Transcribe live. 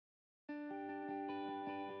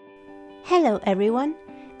Hello everyone,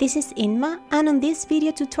 this is Inma, and on this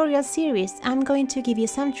video tutorial series I'm going to give you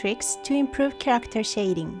some tricks to improve character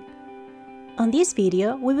shading. On this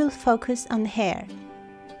video we will focus on hair.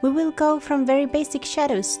 We will go from very basic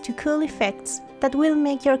shadows to cool effects that will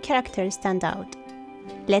make your character stand out.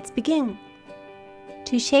 Let's begin!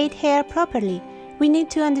 To shade hair properly, we need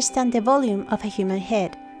to understand the volume of a human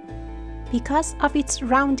head. Because of its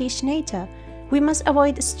roundish nature, we must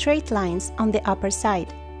avoid straight lines on the upper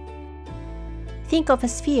side. Think of a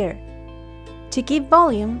sphere. To give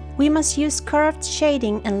volume, we must use curved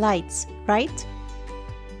shading and lights, right?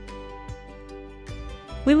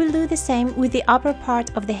 We will do the same with the upper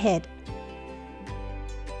part of the head.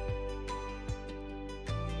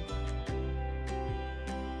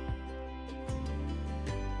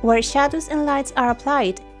 Where shadows and lights are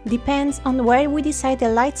applied depends on where we decide the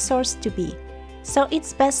light source to be, so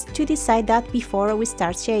it's best to decide that before we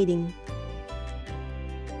start shading.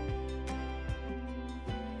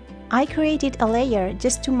 I created a layer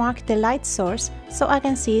just to mark the light source so I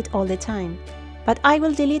can see it all the time, but I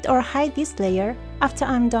will delete or hide this layer after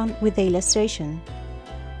I'm done with the illustration.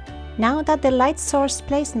 Now that the light source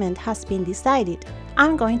placement has been decided,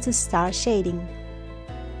 I'm going to start shading.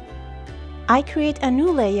 I create a new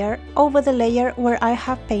layer over the layer where I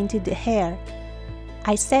have painted the hair.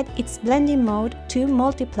 I set its blending mode to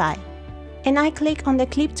multiply, and I click on the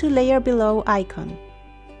Clip to Layer Below icon.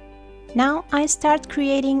 Now I start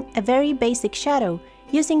creating a very basic shadow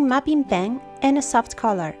using mapping pen and a soft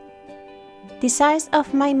color. The size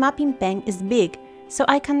of my mapping pen is big, so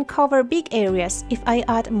I can cover big areas if I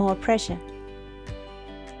add more pressure.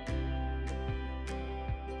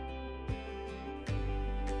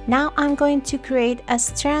 Now I'm going to create a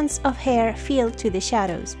strands of hair feel to the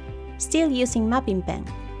shadows, still using mapping pen.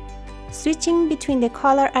 Switching between the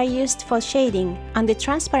color I used for shading and the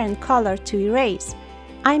transparent color to erase,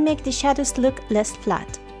 I make the shadows look less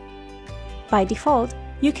flat. By default,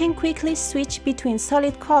 you can quickly switch between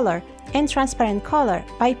solid color and transparent color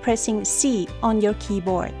by pressing C on your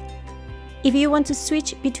keyboard. If you want to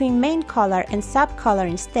switch between main color and sub-color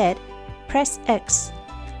instead, press X.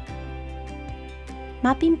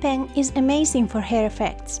 Mapping pen is amazing for hair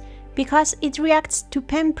effects because it reacts to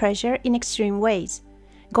pen pressure in extreme ways,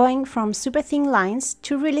 going from super thin lines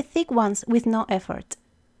to really thick ones with no effort.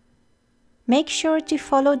 Make sure to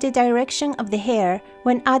follow the direction of the hair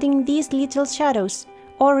when adding these little shadows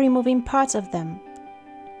or removing parts of them.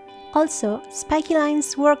 Also, spiky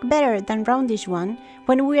lines work better than roundish ones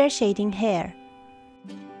when we are shading hair.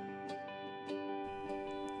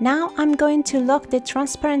 Now I'm going to lock the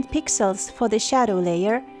transparent pixels for the shadow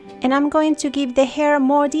layer, and I'm going to give the hair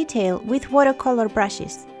more detail with watercolor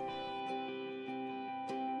brushes.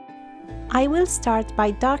 I will start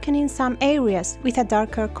by darkening some areas with a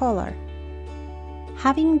darker color.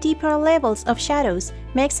 Having deeper levels of shadows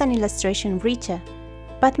makes an illustration richer,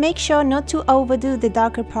 but make sure not to overdo the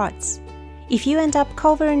darker parts. If you end up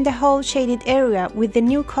covering the whole shaded area with the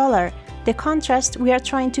new color, the contrast we are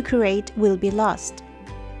trying to create will be lost.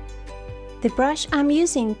 The brush I'm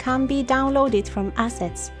using can be downloaded from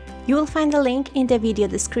Assets. You will find a link in the video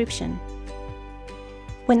description.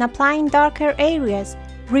 When applying darker areas,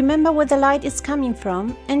 remember where the light is coming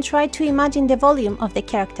from and try to imagine the volume of the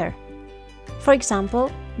character. For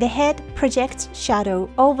example, the head projects shadow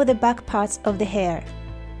over the back parts of the hair.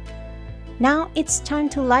 Now it's time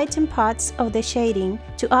to lighten parts of the shading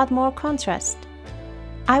to add more contrast.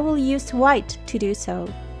 I will use white to do so.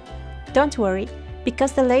 Don't worry,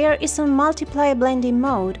 because the layer is on multiply blending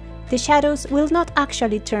mode, the shadows will not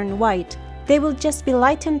actually turn white, they will just be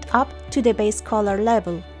lightened up to the base color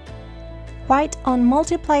level. White on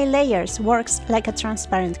multiply layers works like a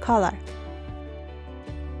transparent color.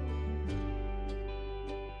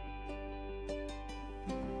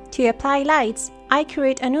 To apply lights, I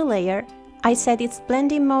create a new layer, I set its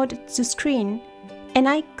blending mode to screen, and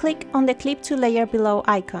I click on the Clip to Layer Below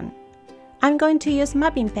icon. I'm going to use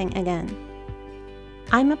mapping pen again.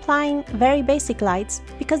 I'm applying very basic lights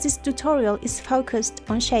because this tutorial is focused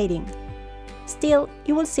on shading. Still,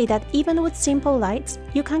 you will see that even with simple lights,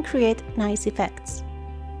 you can create nice effects.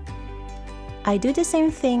 I do the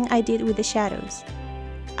same thing I did with the shadows.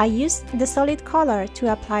 I use the solid color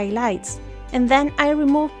to apply lights, and then I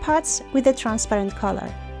remove parts with the transparent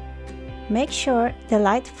color. Make sure the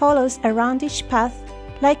light follows a roundish path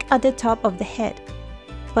like at the top of the head,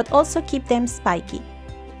 but also keep them spiky.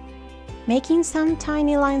 Making some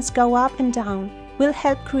tiny lines go up and down will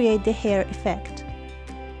help create the hair effect.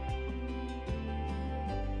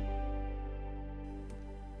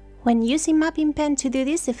 When using mapping pen to do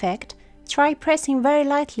this effect, try pressing very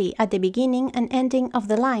lightly at the beginning and ending of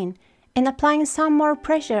the line and applying some more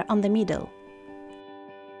pressure on the middle.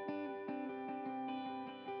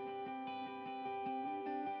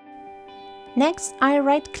 Next, I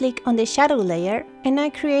right-click on the shadow layer and I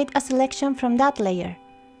create a selection from that layer.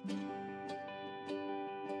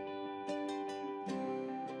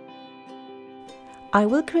 I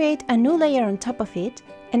will create a new layer on top of it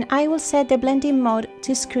and I will set the blending mode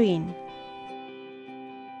to screen.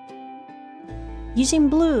 Using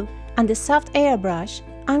blue and the soft airbrush,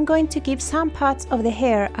 I'm going to give some parts of the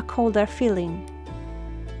hair a colder feeling.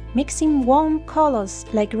 Mixing warm colors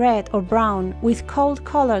like red or brown with cold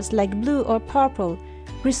colors like blue or purple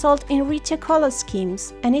result in richer color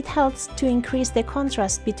schemes, and it helps to increase the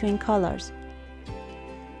contrast between colors.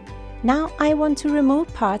 Now I want to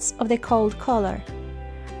remove parts of the cold color.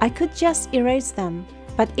 I could just erase them,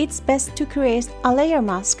 but it's best to create a layer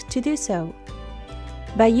mask to do so.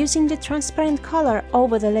 By using the transparent color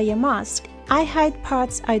over the layer mask, I hide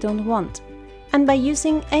parts I don't want, and by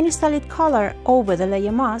using any solid color over the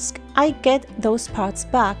layer mask, I get those parts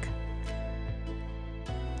back.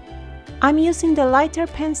 I'm using the lighter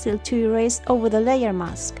pencil to erase over the layer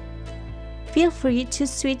mask. Feel free to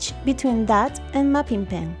switch between that and mapping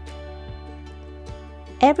pen.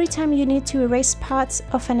 Every time you need to erase parts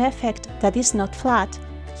of an effect that is not flat,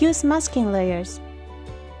 use masking layers.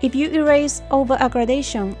 If you erase over a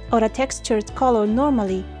gradation or a textured color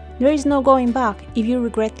normally, there is no going back if you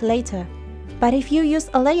regret later. But if you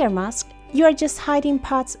use a layer mask, you are just hiding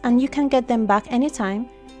parts and you can get them back anytime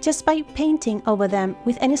just by painting over them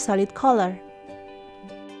with any solid color.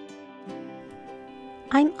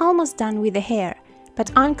 I'm almost done with the hair,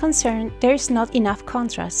 but I'm concerned there is not enough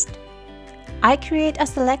contrast. I create a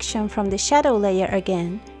selection from the shadow layer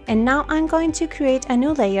again, and now I'm going to create a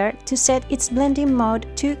new layer to set its blending mode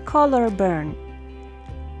to color burn.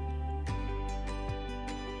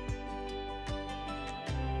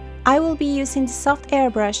 I will be using the soft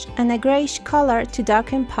airbrush and a grayish color to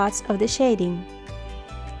darken parts of the shading.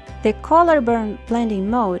 The color burn blending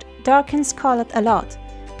mode darkens colors a lot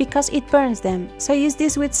because it burns them, so use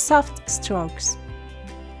this with soft strokes.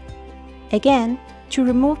 Again, to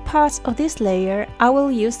remove parts of this layer, I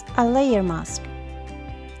will use a layer mask.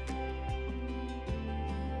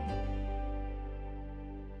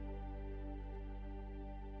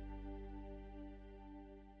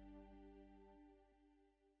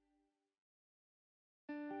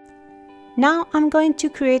 Now I'm going to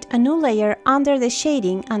create a new layer under the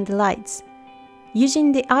shading and the lights.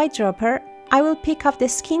 Using the eyedropper, I will pick up the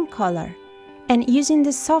skin color, and using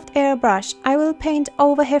the soft airbrush, I will paint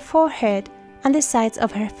over her forehead and the sides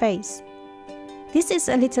of her face. This is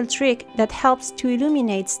a little trick that helps to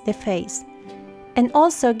illuminate the face, and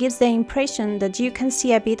also gives the impression that you can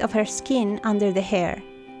see a bit of her skin under the hair.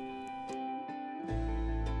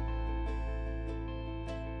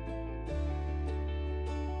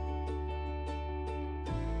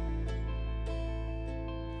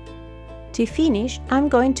 To finish, I'm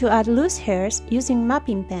going to add loose hairs using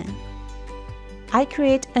mapping pen. I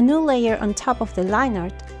create a new layer on top of the line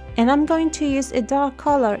art, and I'm going to use a dark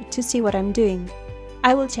color to see what I'm doing.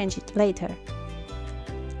 I will change it later.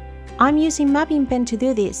 I'm using mapping pen to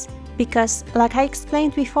do this because, like I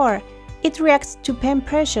explained before, it reacts to pen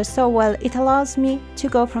pressure so well it allows me to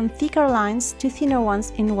go from thicker lines to thinner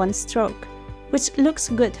ones in one stroke, which looks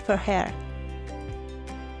good for hair.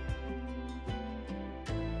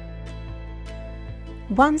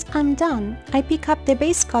 Once I'm done, I pick up the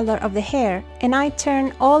base color of the hair and I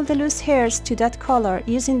turn all the loose hairs to that color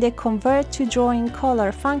using the Convert to Drawing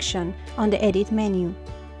Color function on the Edit menu.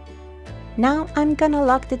 Now I'm gonna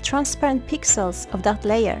lock the transparent pixels of that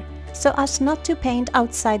layer so as not to paint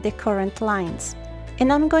outside the current lines,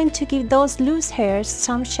 and I'm going to give those loose hairs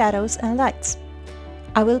some shadows and lights.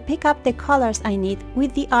 I will pick up the colors I need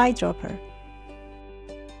with the eyedropper.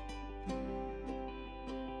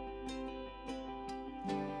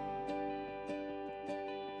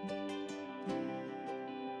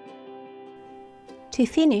 To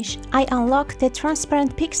finish, I unlock the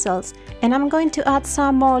transparent pixels and I'm going to add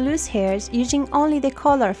some more loose hairs using only the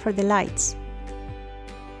color for the lights.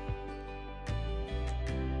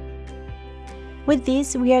 With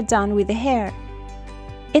this, we are done with the hair.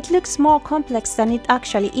 It looks more complex than it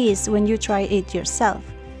actually is when you try it yourself,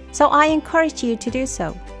 so I encourage you to do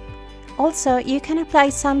so. Also, you can apply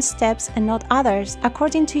some steps and not others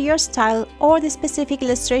according to your style or the specific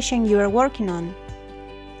illustration you are working on.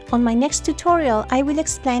 On my next tutorial, I will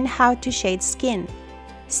explain how to shade skin.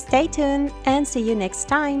 Stay tuned and see you next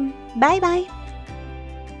time. Bye bye!